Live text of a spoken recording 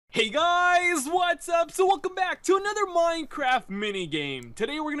Hey guys, what's up? So welcome back to another Minecraft minigame.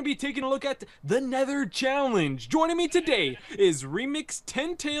 Today we're going to be taking a look at the Nether Challenge. Joining me today is Remix,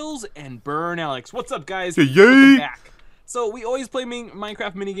 10 Tails, and IamBurnalex. What's up guys? Welcome back. So we always play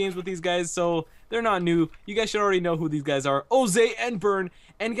Minecraft minigames with these guys, so they're not new. You guys should already know who these guys are, Jose and Burn.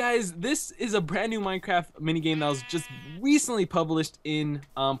 And guys, this is a brand new Minecraft minigame that was just recently published in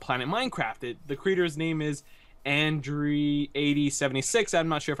Planet Minecraft. The creator's name is Andrew8076. I'm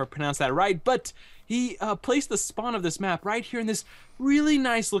not sure if I pronounced that right, but he placed the spawn of this map right here in this really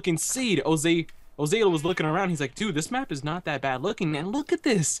nice looking seed. Jose was looking around. He's like, dude, this map is not that bad looking, and look at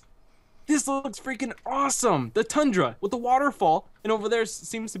this. This looks freaking awesome. The tundra with the waterfall, and over there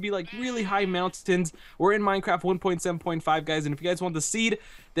seems to be like really high mountains. We're in Minecraft 1.7.5, guys, and if you guys want the seed,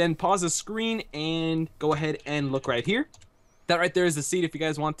 then pause the screen and go ahead and look right here. That right there is the seed if you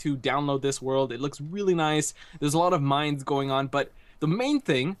guys want to download this world. It looks really nice. There's a lot of mines going on, but the main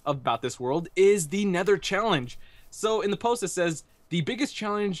thing about this world is the Nether Challenge. So in the post it says, the biggest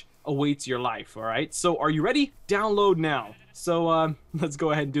challenge awaits your life, alright? So are you ready? Download now. So let's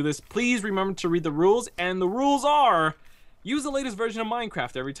go ahead and do this. Please remember to read the rules, and the rules are, use the latest version of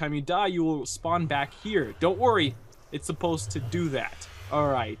Minecraft. Every time you die, you will spawn back here. Don't worry, it's supposed to do that.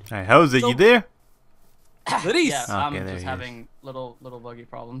 Alright. Alright, Jose, you there? Yeah, I'm just having little buggy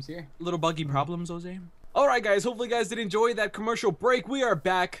problems here. Little buggy problems, Jose? Alright guys, hopefully you guys did enjoy that commercial break. We are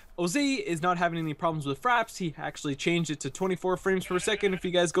back. Jose is not having any problems with fraps. He actually changed it to 24 frames per second. If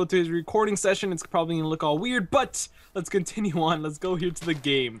you guys go to his recording session, it's probably going to look all weird, but let's continue on. Let's go here to the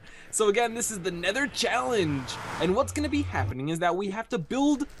game. So again, this is the Nether Challenge. And what's going to be happening is that we have to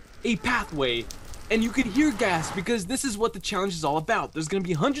build a pathway. And you can hear gas because this is what the challenge is all about. There's going to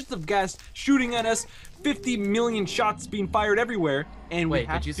be hundreds of gas shooting at us, 50 million shots being fired everywhere, and wait,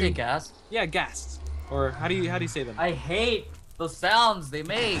 did you say gas? Yeah, gas. Or how do you say them? I hate the sounds they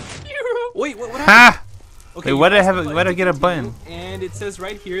make. Wait, what happened? Okay, why did I get a button? And it says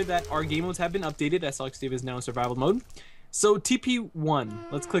right here that our game modes have been updated. SLX Steve is now in survival mode. So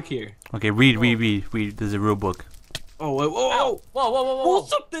TP1, let's click here. Okay, read. There's a rule book. Oh, whoa. Whoa.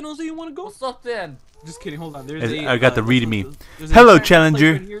 What's up then, Jose? You want to go? What's up then? Just kidding, hold on. I got the read me. Hello,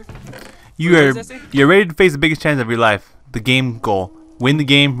 challenger. Right, You're ready to face the biggest challenge of your life. The game goal: win the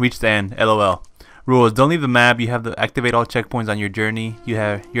game, reach the end. LOL. Rules: don't leave the map. You have to activate all checkpoints on your journey.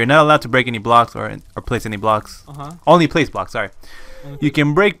 You're not allowed to break any blocks or place any blocks. Only place blocks. Sorry. You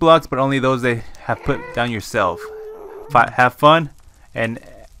can break blocks, but only those they have put down yourself. Have fun. And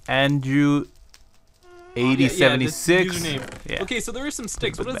Andrew8076. Yeah. Okay, so there is some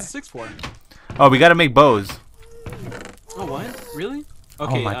sticks. What is the sticks for? Oh, we gotta make bows. Oh, what? Really?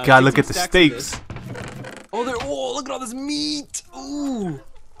 Okay, oh my god, look at the steaks. Oh, look at all this meat. Ooh.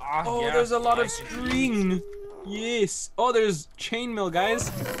 Oh, yeah, there's a lot of string. Yes. Oh, there's chainmail,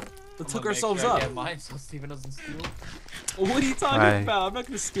 guys. Let's hook ourselves up. Mine so Steven doesn't steal. What are you talking about? I'm not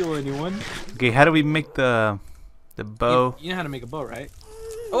gonna steal anyone. Okay, how do we make the bow? You know how to make a bow, right?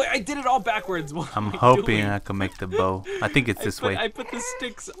 Oh, wait, I did it all backwards. What I'm hoping I can make the bow. I think it's this way. I put the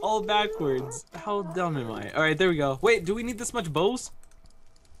sticks all backwards. How dumb am I? All right, there we go. Wait, do we need this much bows?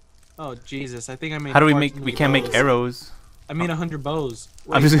 Oh Jesus, I think I made. How do we make? We can't make arrows. I made 100 bows.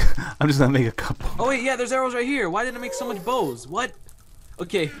 Wait. I'm just gonna make a couple. Oh wait, yeah, there's arrows right here. Why did I make so much bows? What?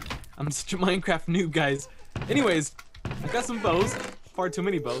 Okay, I'm such a Minecraft noob, guys. Anyways, I got some bows. Far too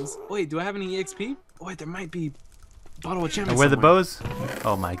many bows. Wait, do I have any EXP? Oh, wait, there might be bottle of champion. Where are the bows?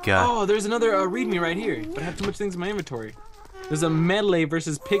 Oh my god. Oh, there's another readme right here. But I have too much things in my inventory. There's a melee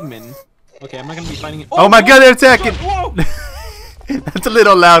versus pigmen. Okay, I'm not gonna be fighting it. Oh my god, they're attacking! Whoa! That's a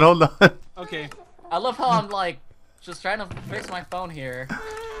little loud. Hold on. Okay. I love how I'm like just trying to fix my phone here.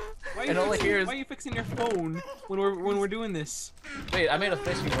 Why are you fixing your phone when we're doing this? Wait, I made a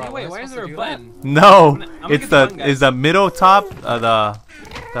fishing rod. Wait, why is there a button? No, it's the middle top,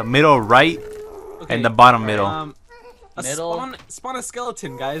 the middle right, okay, and the bottom middle. Spawn a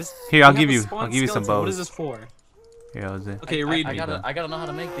skeleton, guys. Here, I'll give you some bows. What is this for? Here, Jose. Okay, read me. I gotta know how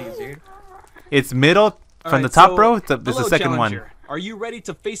to make these, dude. It's middle from the top row. It's the second one. Are you ready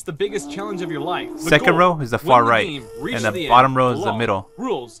to face the biggest challenge of your life? Second row is the far right, and the bottom row is the middle.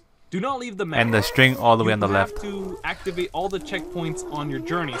 Rules: do not leave the map. And the string all the way on the left. You have to activate all the checkpoints on your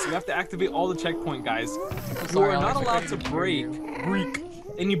journey. So you have to activate all the checkpoint, guys. You are not allowed to break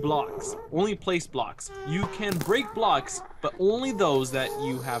any blocks. Only place blocks. You can break blocks, but only those that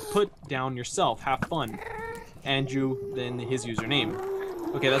you have put down yourself. Have fun. Andrew, then his username.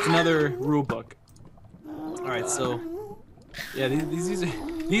 Okay, that's another rule book. All right, so yeah,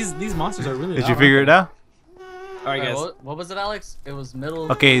 these monsters are really. Did you figure it out? All right, guys. What was it, Alex? It was middle.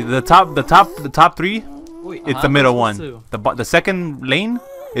 Okay, the top three. Wait, it's the middle one. The second lane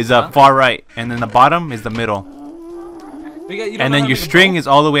is far right, and then the bottom is the middle. And then your string is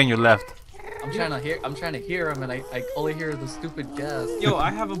all the way on your left. I'm trying to hear him, and I only hear the stupid gas. Yo, I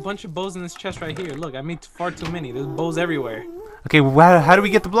have a bunch of bows in this chest right here. Look, I made far too many. There's bows everywhere. Okay, well, how do we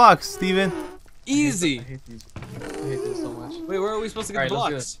get the blocks, Steven? Easy. I hate these so much. Wait, where are we supposed to get the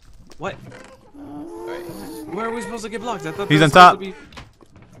blocks? What? Alright. Where are we supposed to get blocks? I thought he's on top.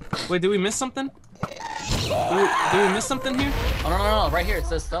 Wait, did we miss something? Did we miss something here? Oh no, right here it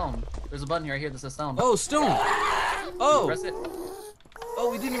says stone. There's a button right here that says stone. Oh, stone. Oh. Press it. Oh,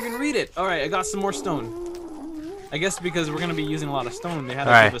 we didn't even read it. All right, I got some more stone. I guess because we're gonna be using a lot of stone, they had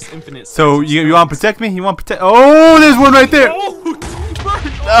to give us infinite. So you want to protect me? You want to protect? Oh, there's one right there. Oh, Burn!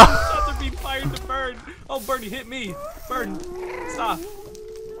 Oh, shots are being fired to Burn. Oh, Burn, you hit me. Burn, stop.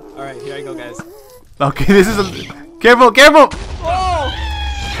 All right, here I go, guys. Okay, this is a careful. Oh,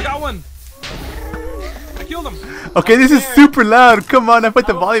 I got one. I killed him. Okay, this is super loud. Come on, I put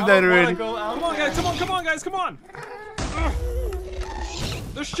the volume down already. Come on, guys. Come on, guys. Come on.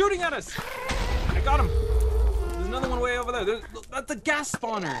 They're shooting at us. I got him. There's another one way over there. That's a gas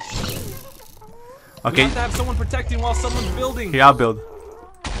spawner. Okay. We have to have someone protecting while someone's building. Here, I'll build.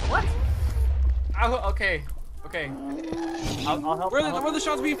 What? Okay. I'll help. Where are the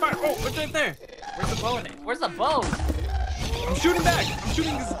shots being fired? Oh, it's right there. Where's the bow in it? Where's the bow? I'm shooting back. I'm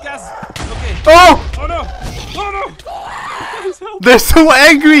shooting this gas. Okay. Oh! Oh no! Oh no! Guys, help. They're so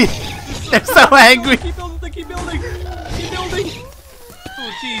angry. They're so angry. Keep building. Keep building. Keep building.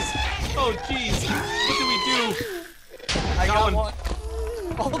 Oh jeez. Oh jeez. What do we do? I got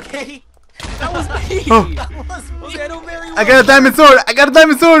one. Okay. That was me. Oh. That was me. Okay, I know very well. I got a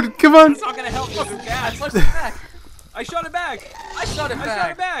diamond sword. Come on. It's not gonna help you. There's I gas. pushed it back. I shot it back. I shot it I back.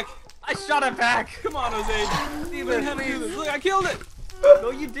 shot it back. I shot it back. Come on, Jose. Steven, how to do this? Look, I killed it.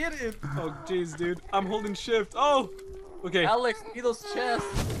 No, you didn't. Oh jeez, dude. I'm holding shift. Oh. Okay. Alex, need those chests.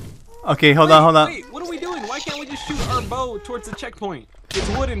 Okay, hold on. Wait, what are we doing? Why can't we just shoot our bow towards the checkpoint? It's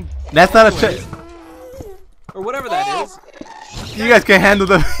wooden. That's not a check. Or whatever that is. You guys can handle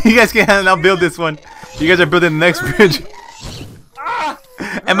them. You guys can handle. I'll build this one. You guys are building the next bridge.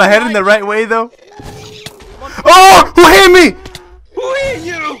 Am I heading the right way though? Oh! Who hit me? Who hit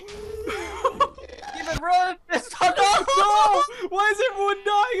you? Even run. It's not No! Why is everyone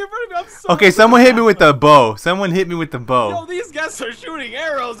dying in front of me? I'm so Okay, someone hit me with the bow. Someone hit me with the bow. Yo, these guys are shooting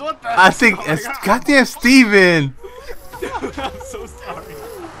arrows. What the? I think Oh my it's God. goddamn Steven. I'm so sorry.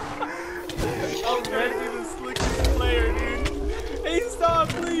 I'm ready to be the slickest player, dude. Hey, stop,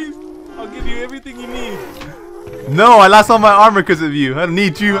 please. I'll give you everything you need. No, I lost all my armor because of you. I don't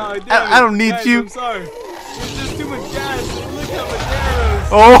need you. Oh, damn I don't it. need Guys, you. I'm sorry. There's just too much gas. Look how much arrows.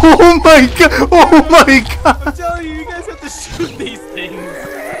 Oh my god! Oh my god! I'm telling you, you guys have to shoot these things.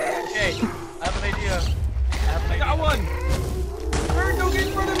 Okay, I have an idea. I got one. Bird, don't get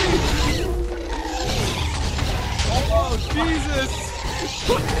in front of me. Oh, Jesus.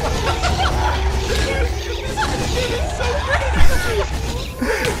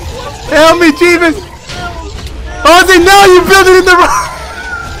 Help me, Jesus! Jose, no! You built it in the wrong.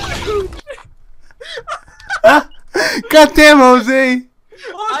 God damn, Jose!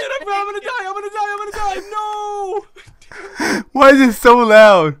 Oh shit, I'm gonna die. No! Why is it so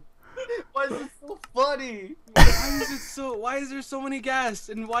loud? Why is this so funny? Why is there so many gas?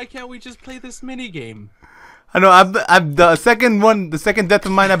 And why can't we just play this mini game? I know. I'm the second death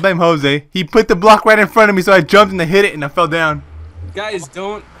of mine. I blame Jose. He put the block right in front of me, so I jumped and I hit it and I fell down. Guys,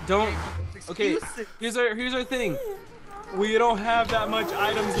 don't. Okay, here's our thing. We don't have that much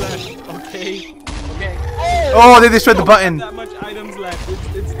items left. Okay. Okay. Oh, they destroyed the We don't have button. that much items left.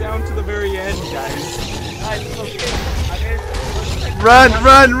 It's down to the very end, guys. Guys, it's okay. Run!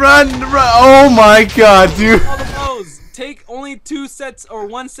 Oh my god, dude. All the bows. Take only 2 sets or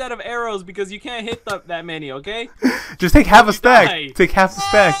 1 set of arrows because you can't hit that many. Okay. Just take half a die. stack. Take half a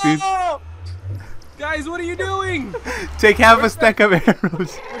stack, dude. Guys, what are you doing? Take half a stack of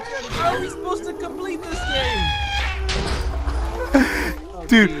arrows. How are we supposed to complete this game? Oh,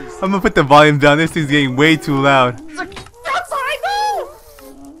 Dude, jeez. I'm gonna put the volume down. This thing's getting way too loud.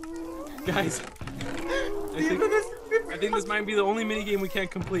 Guys, I think this might be the only minigame we can't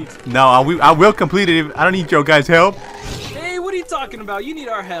complete. No, I will complete it. I don't need your guys' help. Hey, what are you talking about? You need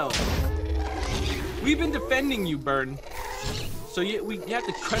our help. We've been defending you, Burn. So you have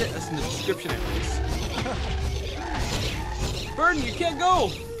to credit us in the description at least. Burn, you can't go.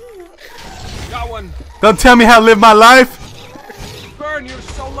 Got one. Don't tell me how to live my life. Burn, you're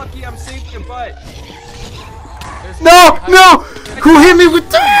so lucky I'm saving your butt. No! Who hit me with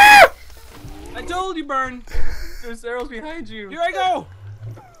that? I told you, Burn. There's arrows behind you. Here I go.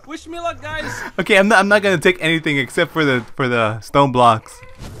 Wish me luck, guys. Okay, I'm not gonna take anything except for the stone blocks.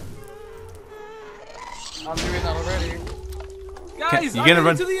 I'm doing that already. Guys, you I gonna made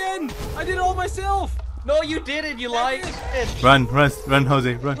run? it to the end. I did it all myself. No, you didn't. You lied. Run, Jose, run,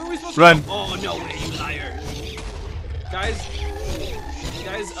 Where are we supposed run. to go? Oh no way, you liar. Guys,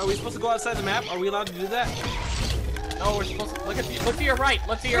 are we supposed to go outside the map? Are we allowed to do that? No, we're supposed to look to your right.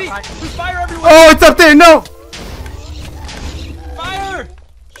 Look to your right. There's fire everywhere. Oh, it's up there. No. Fire!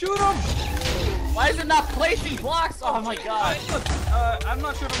 Shoot him! Why is it not placing blocks? Oh my god. Look, I'm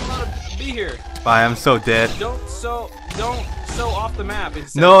not sure if I'm allowed to be here. Bye. I'm so dead. Don't so off the map. It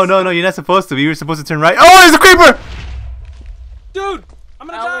says, No, you're not supposed to. You were supposed to turn right. Oh, there's a creeper! Dude, I'm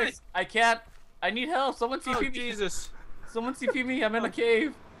gonna Alex, I can't. I need help. Someone die. TP Oh me. Jesus. Someone TP me. I'm in a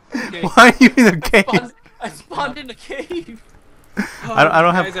cave. Okay. Why are you in a cave? I spawned in a cave. I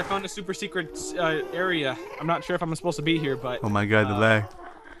don't have. Guys, I found a super secret area. I'm not sure if I'm supposed to be here, but. Oh my god, the lag.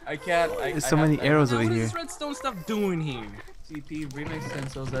 I can't. There's so many arrows over What here. is this redstone stuff doing here? TP remix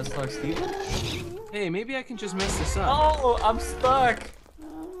Sensos S Steven. Hey, maybe I can just mess this up. Oh, I'm stuck.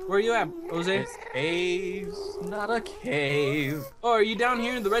 Where are you at, Jose? It's caves, not a cave. Oh, are you down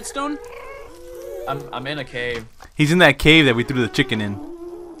here in the redstone? I'm in a cave. He's in that cave that we threw the chicken in.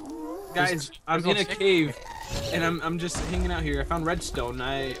 Guys, I'm there's in no a chicken. cave, and I'm just hanging out here. I found redstone.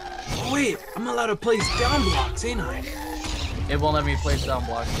 Oh wait, I'm allowed to place down blocks, ain't I? It won't let me place down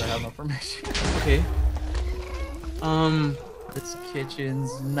blocks. I have no permission. Okay. This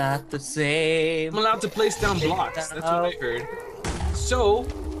kitchen's not the same. I'm allowed to place down blocks. That's what I heard. So,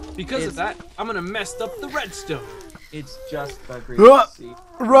 because of that, I'm gonna mess up the redstone. It's just a green Ah! seed.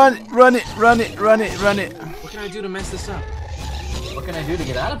 Run it. What can I do to mess this up? What can I do to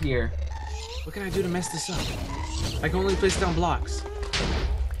get out of here? What can I do to mess this up? I can only place down blocks.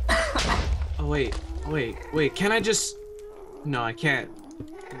 Oh wait. Can I just? No, I can't.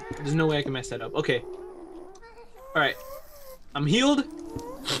 There's no way I can mess that up. Okay. All right. I'm healed.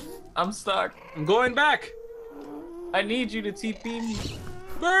 I'm stuck. I'm going back. I need you to TP me.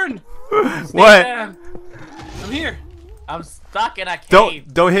 Burn. What? Man, I'm here. I'm stuck in a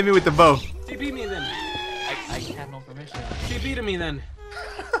cave. Don't hit me with the bow. TP me then. I have no permission. TP to me then.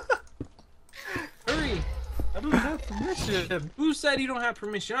 Hurry. I don't have permission. Who said you don't have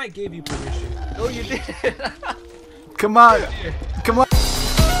permission? I gave you permission. No, you didn't. Come on. Come on.